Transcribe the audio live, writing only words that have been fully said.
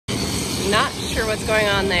Not sure what's going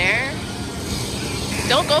on there.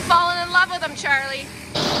 Don't go falling in love with them, Charlie.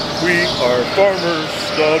 We are farmers.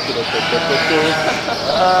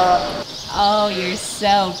 Oh, you're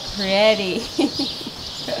so pretty.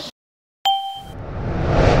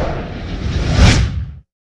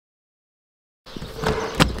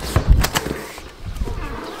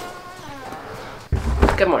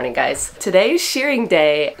 Good morning, guys. Today's shearing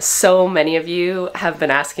day. So many of you have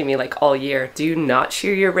been asking me like all year, do you not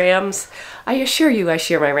shear your rams? I assure you I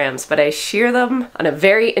shear my rams, but I shear them on a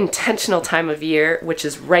very intentional time of year, which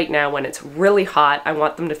is right now when it's really hot. I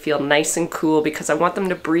want them to feel nice and cool because I want them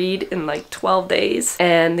to breed in like 12 days.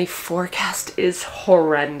 And the forecast is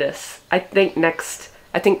horrendous. I think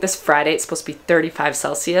this Friday it's supposed to be 35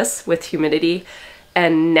 Celsius with humidity,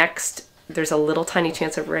 and next there's a little tiny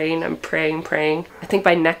chance of rain. I'm praying. I think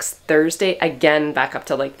by next Thursday, again, back up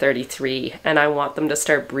to like 33. And I want them to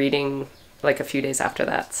start breeding like a few days after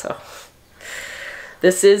that. So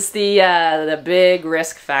this is the big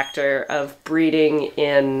risk factor of breeding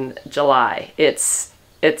in July. It's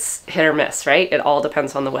hit or miss, right? It all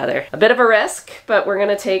depends on the weather. A bit of a risk, but we're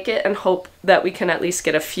gonna take it and hope that we can at least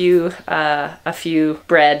get a few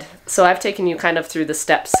bred. So I've taken you kind of through the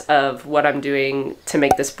steps of what I'm doing to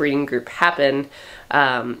make this breeding group happen,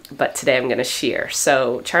 but today I'm gonna shear.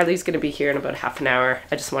 So Charlie's gonna be here in about half an hour.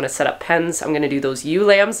 I just wanna set up pens. I'm gonna do those ewe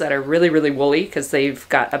lambs that are really, really woolly because they've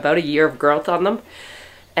got about a year of growth on them.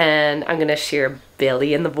 And I'm gonna shear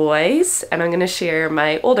Billy and the boys, and I'm gonna shear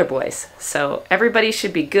my older boys. So everybody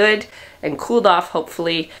should be good and cooled off,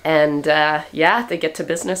 hopefully. And yeah, they get to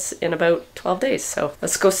business in about 12 days. So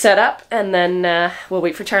let's go set up, and then we'll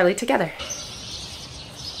wait for Charlie together.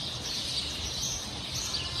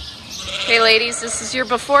 Okay, ladies, this is your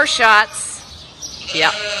before shots.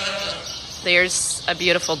 Yep. There's a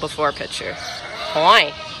beautiful before picture.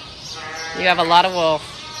 Boy, you have a lot of wool.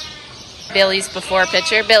 Billy's before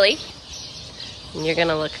picture. Billy, and you're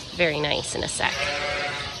gonna look very nice in a sec.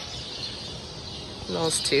 And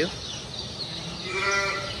those two.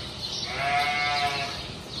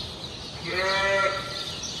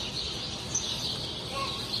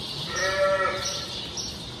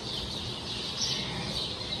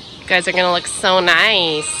 You guys are gonna look so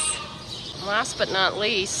nice. Last but not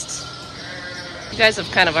least, you guys have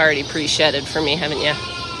kind of already pre-shedded for me, haven't you?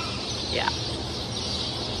 Yeah.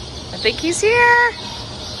 I think he's here.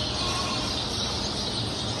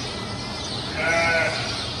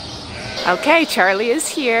 Okay, Charlie is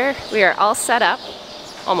here. We are all set up,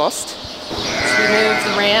 almost. Let's remove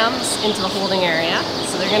the rams into the holding area.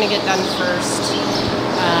 So they're gonna get done first.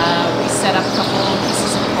 We set up a couple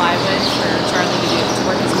pieces of plywood for Charlie to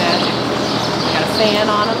work his magic. We got a fan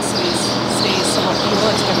on him so he stays somewhat cool.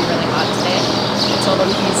 It's gonna be really hot today. I told him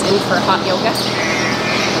he's in for hot yoga.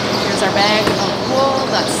 Here's our bag of wool.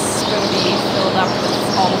 That's going to be filled up with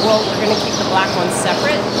all the wool. We're going to keep the black ones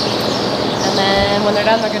separate. And then when they're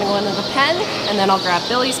done, they're going to go into the pen. And then I'll grab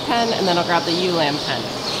Billy's pen, and then I'll grab the ewe lamb pen.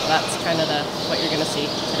 So that's kind of what you're going to see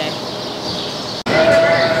today.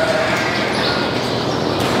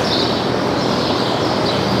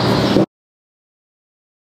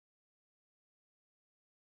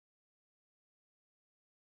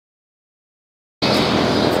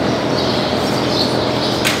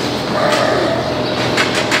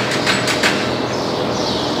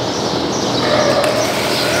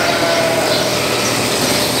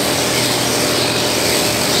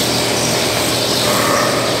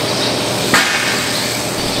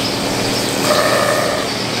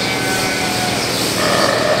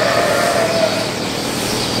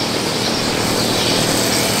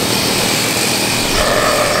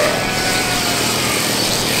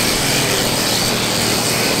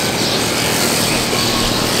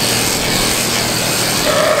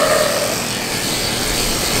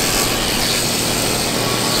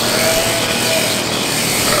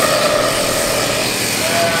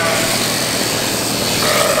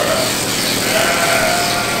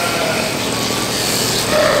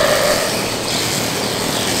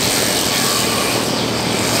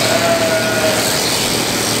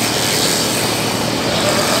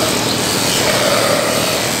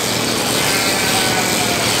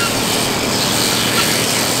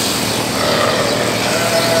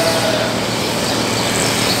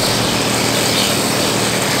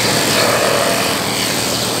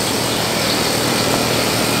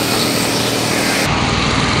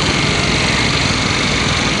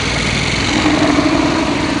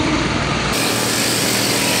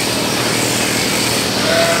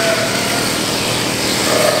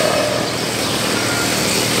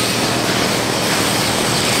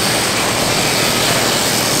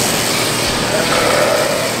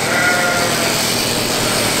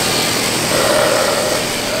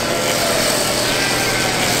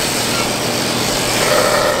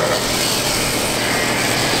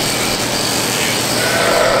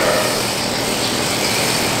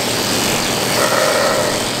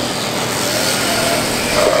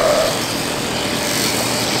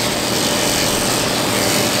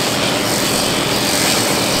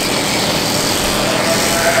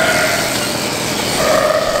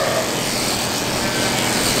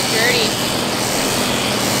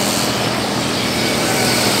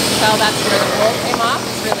 tell that's where the wool came off.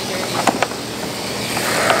 It's really dirty.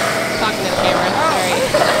 Talking to the camera, sorry.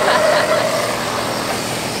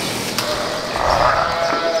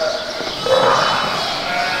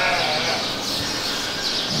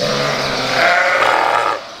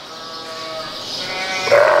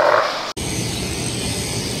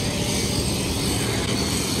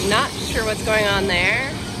 Not sure what's going on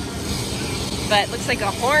there, but it looks like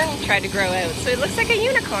a horn tried to grow out, so it looks like a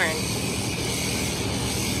unicorn.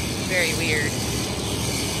 Very weird.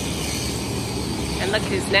 And look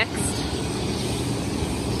who's next.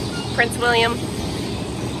 Prince William.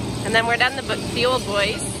 And then we're done the old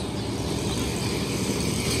boys.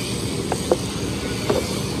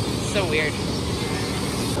 So weird.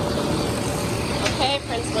 Okay,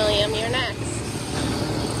 Prince William, you're next.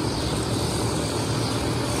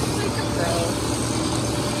 Like a pro.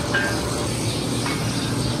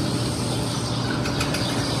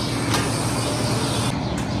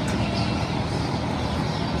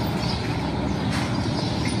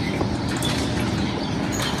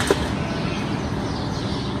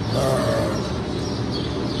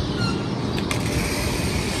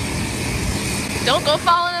 Don't go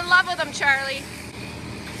falling in love with him, Charlie.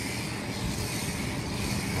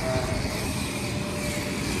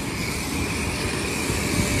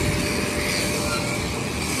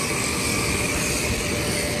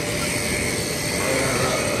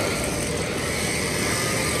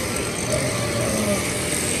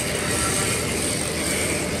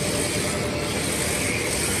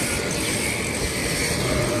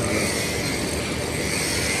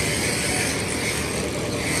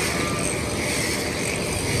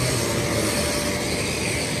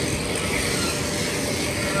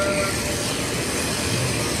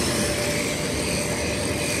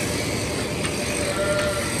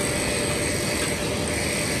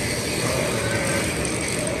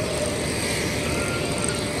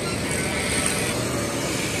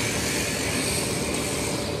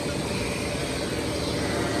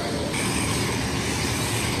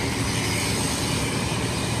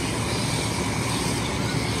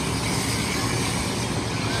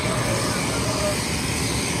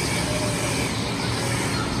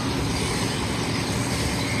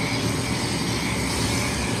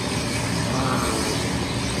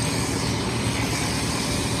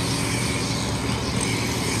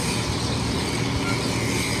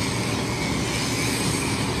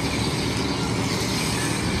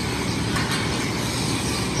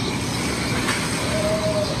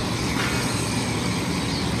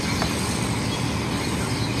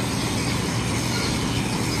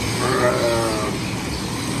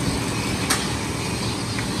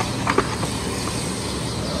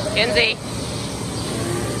 Kenzie.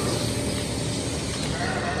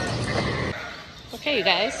 Okay, you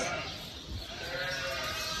guys.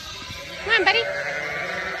 Come on, buddy.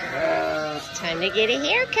 It's time to get a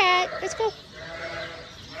haircut. Let's go.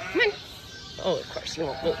 Come on. Oh, of course, you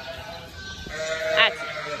won't move. That's it.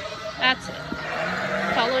 That's it.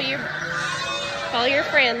 Follow your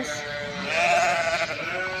friends.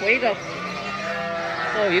 Where you go?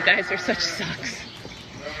 Oh, you guys are such sucks.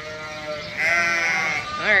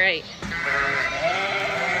 All right.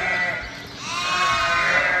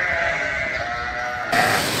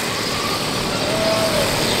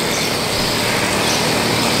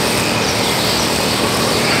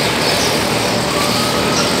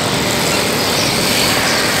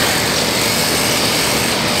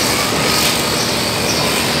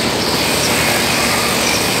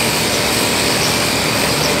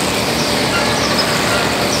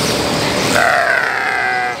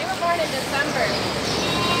 They were born in December.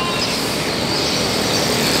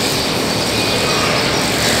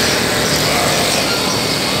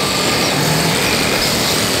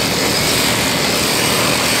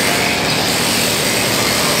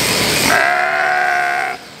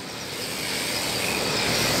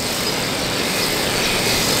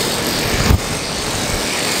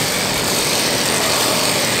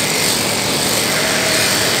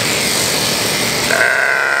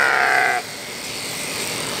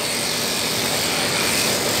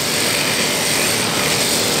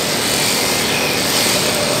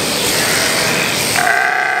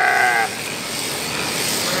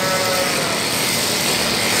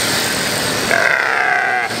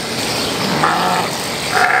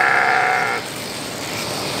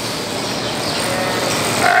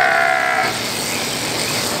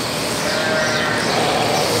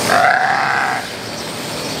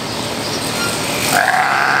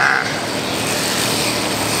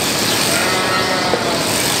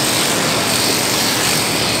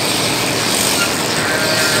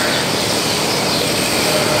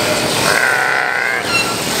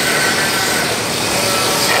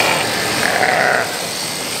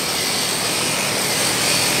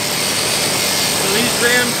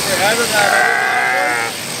 driver got it?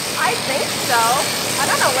 I think so. I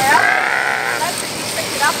don't know where. That's if you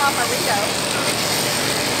picked it up off a Rito.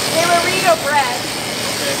 They were Rito bred.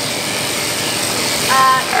 Okay.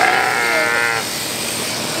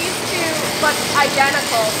 These two look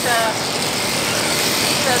identical to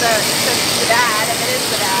the dad, if it is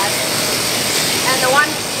the dad. And the one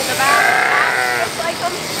in the back looks like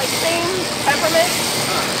them, like same temperament.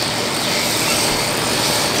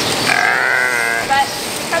 But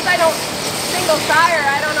because I don't single sire,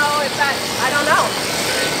 I don't know if that, I don't know.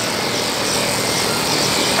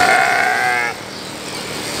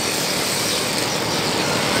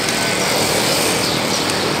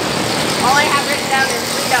 All I have written down is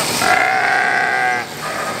Rito.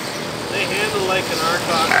 They handle like an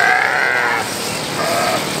Arcon.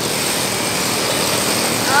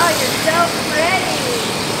 Oh, you're so pretty.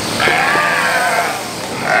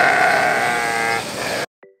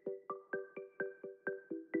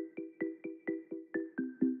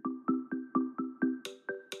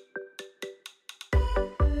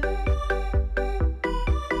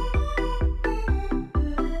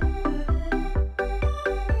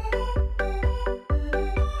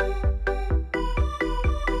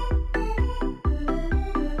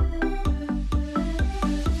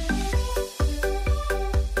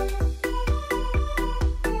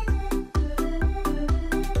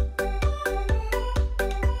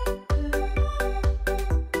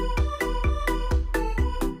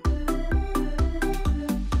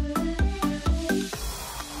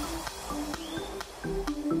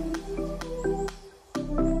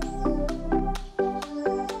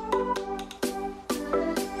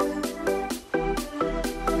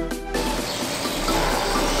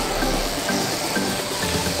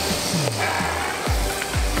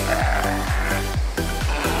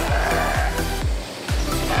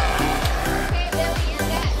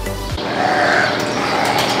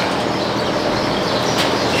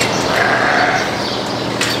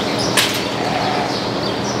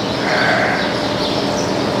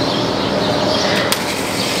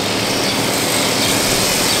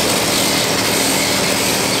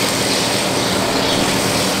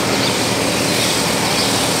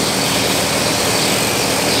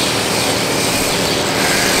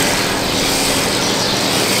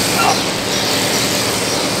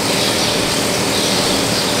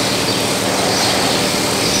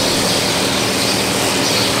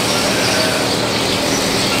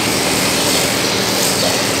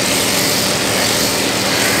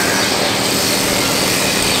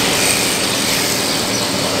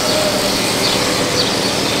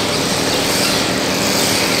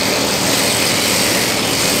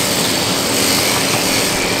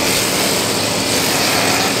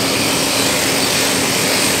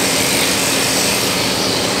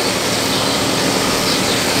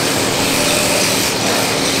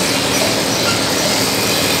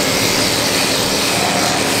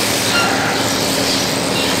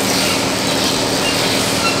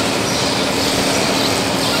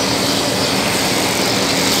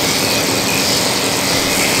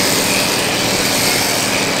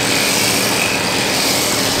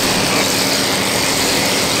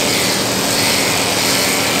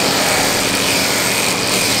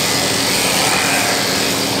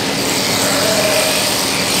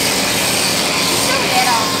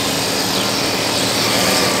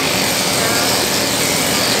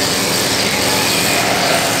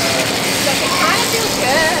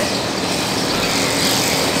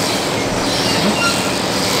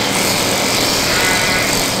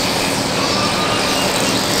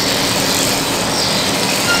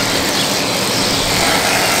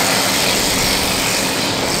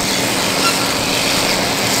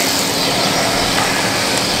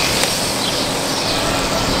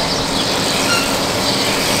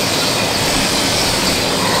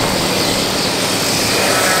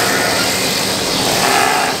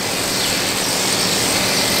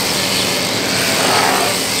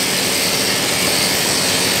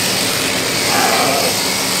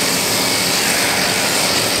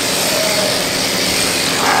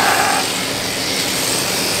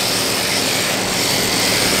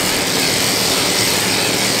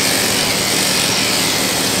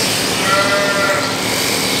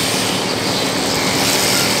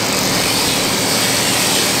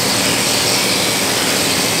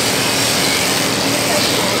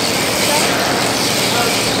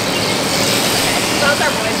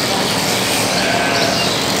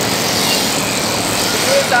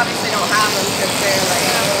 obviously don't have them because they're like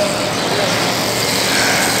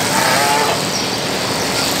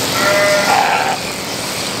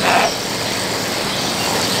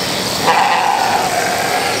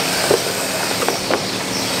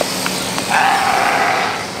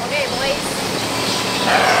okay,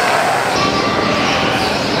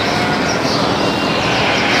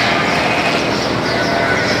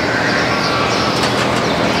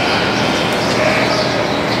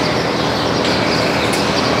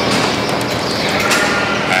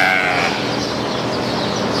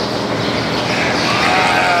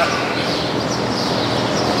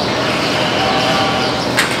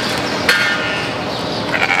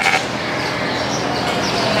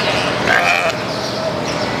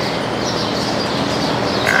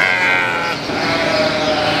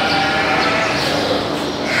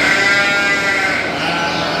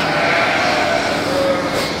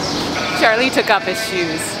 took off his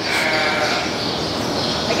shoes.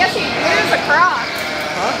 I guess he'd lose the croc.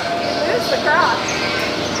 Huh? He'd lose the croc.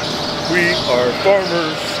 We are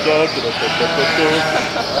farmers. Da, da, da, da, da,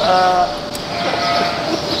 da.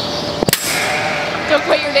 Don't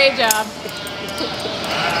quit your day job.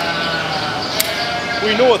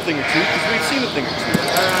 We know a thing or two because we've seen a thing or two.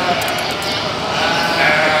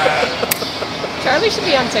 Charlie should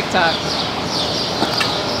be on TikTok.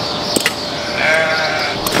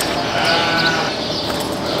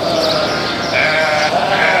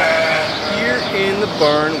 Here in the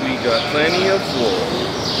barn, we got plenty of wool.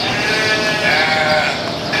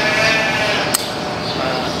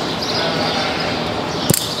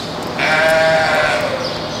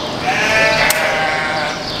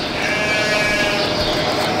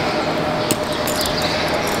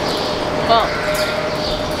 Well,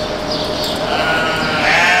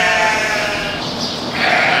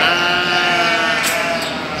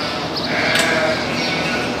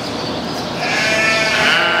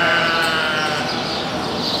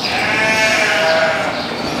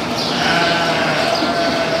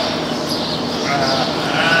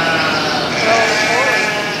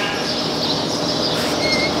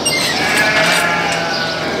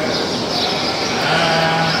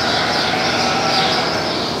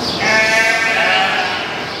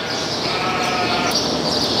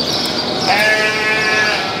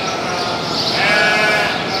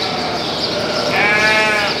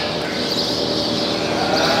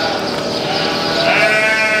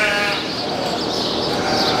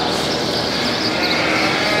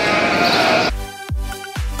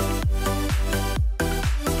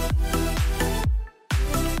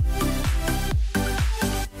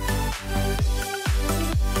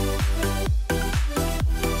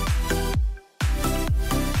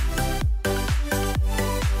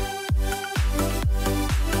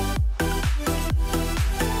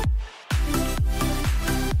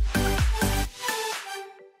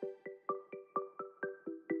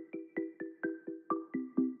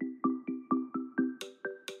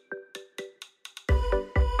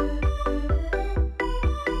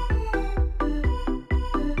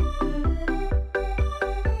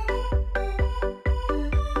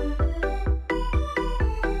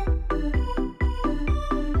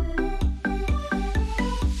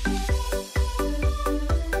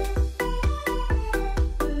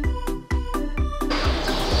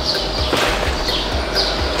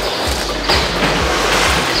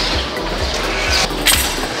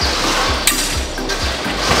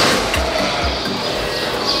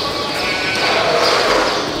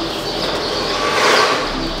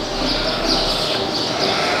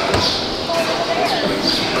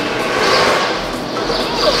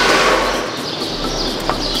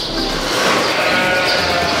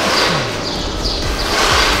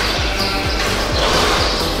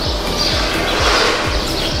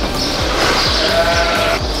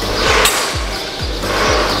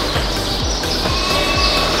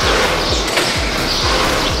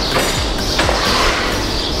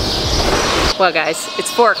 Well guys,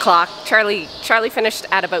 it's 4 o'clock. Charlie finished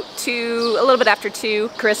at about 2, a little bit after 2.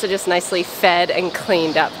 Carissa just nicely fed and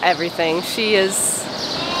cleaned up everything. She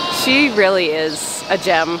really is a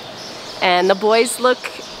gem. And the boys look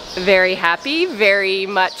very happy, very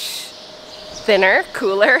much thinner,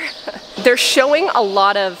 cooler. They're showing a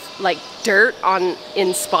lot of like dirt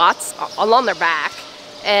in spots along their back.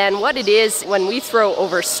 And what it is, when we throw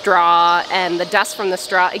over straw and the dust from the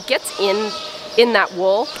straw, it gets in that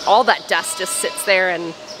wool. All that dust just sits there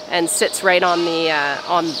and sits right on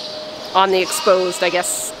the exposed, I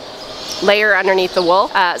guess, layer underneath the wool.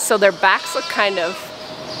 So their backs look kind of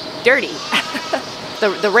dirty.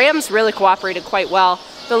 The rams really cooperated quite well.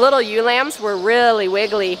 The little ewe lambs were really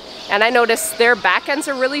wiggly, and I noticed their back ends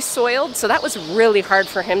are really soiled, so that was really hard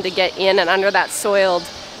for him to get in and under that soiled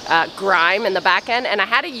grime in the back end. And I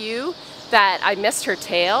had a ewe that I missed her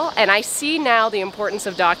tail, and I see now the importance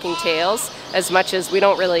of docking tails, as much as we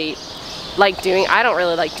don't really like doing, I don't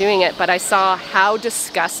really like doing it, but I saw how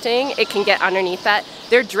disgusting it can get underneath that.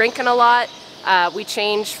 They're drinking a lot. We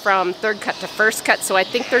changed from third cut to first cut, so I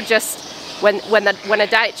think they're just, when a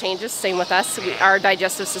diet changes, same with us, our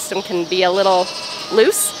digestive system can be a little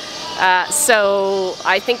loose. So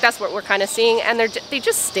I think that's what we're kind of seeing, and they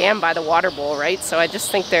just stand by the water bowl, right? So I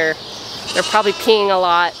just think they're probably peeing a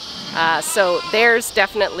lot. So theirs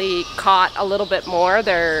definitely caught a little bit more.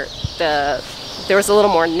 There was a little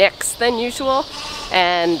more nicks than usual,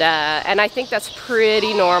 and I think that's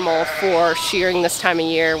pretty normal for shearing this time of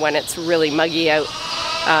year when it's really muggy out,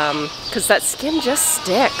 because that skin just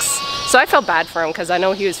sticks. So I felt bad for him because I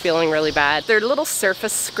know he was feeling really bad. They're little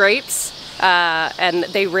surface scrapes. and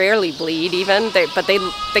they rarely bleed even, but they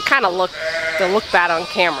kind of look bad on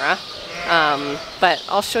camera. But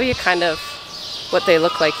I'll show you kind of what they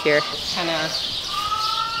look like here. Kind of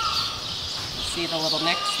see the little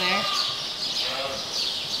nicks there.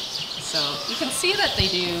 So you can see that they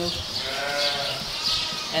do,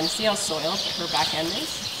 and see how soiled her back end is?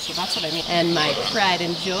 So that's what I mean. And my pride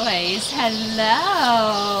and joys,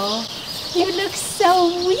 hello! You look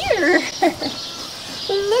so weird!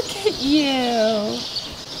 Look at you!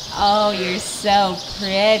 Oh, you're so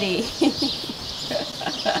pretty!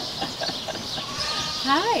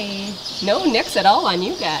 Hi! No nicks at all on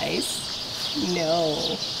you guys.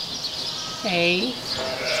 No. Hey,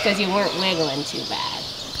 it's because you weren't wiggling too bad.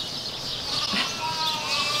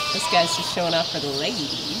 This guy's just showing off for the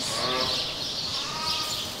ladies.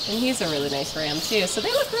 And he's a really nice ram too. So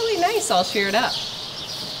they look really nice all sheared up.